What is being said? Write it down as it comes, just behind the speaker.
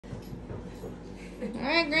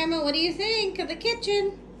right, Grandma, what do you think of the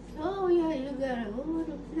kitchen? Oh, yeah, you got it. Oh, look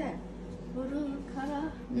at that. Blue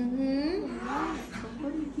color. Mm-hmm. Wow,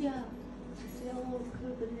 somebody here. They all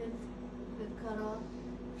covered in the color.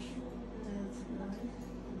 That's nice.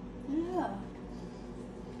 Yeah.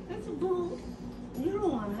 That's a blue. You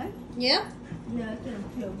don't want it. Yep. Yeah, I can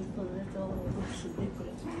tell because it's all looks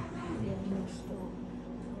different. Yeah, no stove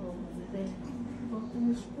over there. Oh,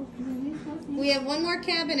 you're supposed to be something? We have one more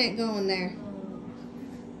cabinet going there.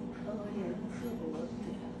 Oh, yeah, it's all up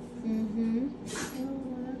there. Mm-hmm.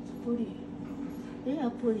 Oh, that's pretty. They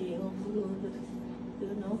are pretty on blue,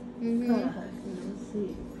 you know. Mhm. Color, you know,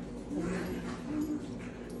 see.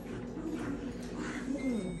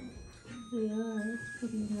 Yeah, that's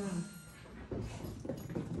pretty nice.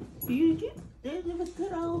 You did? They never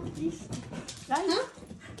cut off this light Huh?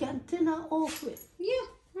 antenna off it. Yeah,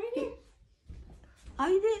 right here. I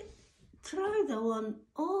did try the one.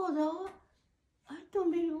 Oh, the one. I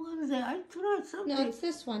don't maybe was there. I tried something. No, it's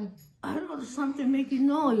this one. I don't know, something making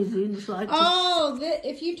noise inside. Oh,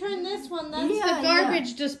 if you turn this one, that's Yeah, the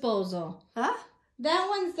garbage disposal. Huh? That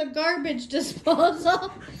one's the garbage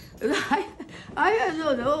disposal. I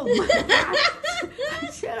don't know. I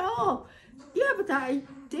said, oh, yeah, but I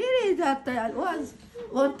did it that I was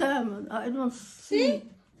one time. I don't see.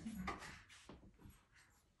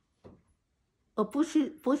 Oh, push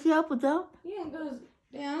it up or down? Yeah, it goes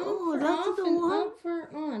down Oh, for that's off the and one? up for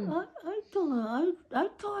on. I don't know. I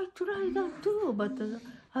thought I tried that too, but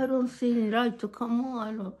I don't see any light to come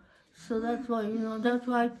on. So that's why, that's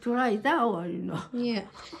why I tried that one, Yeah,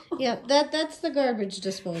 yeah. That's the garbage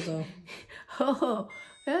disposal. Oh,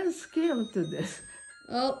 I'm scared to this.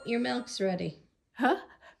 Oh, your milk's ready. Huh?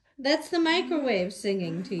 That's the microwave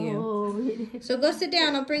singing to you. Oh, really? So go sit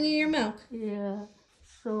down. I'll bring you your milk. Yeah.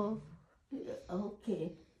 So,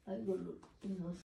 okay. I will,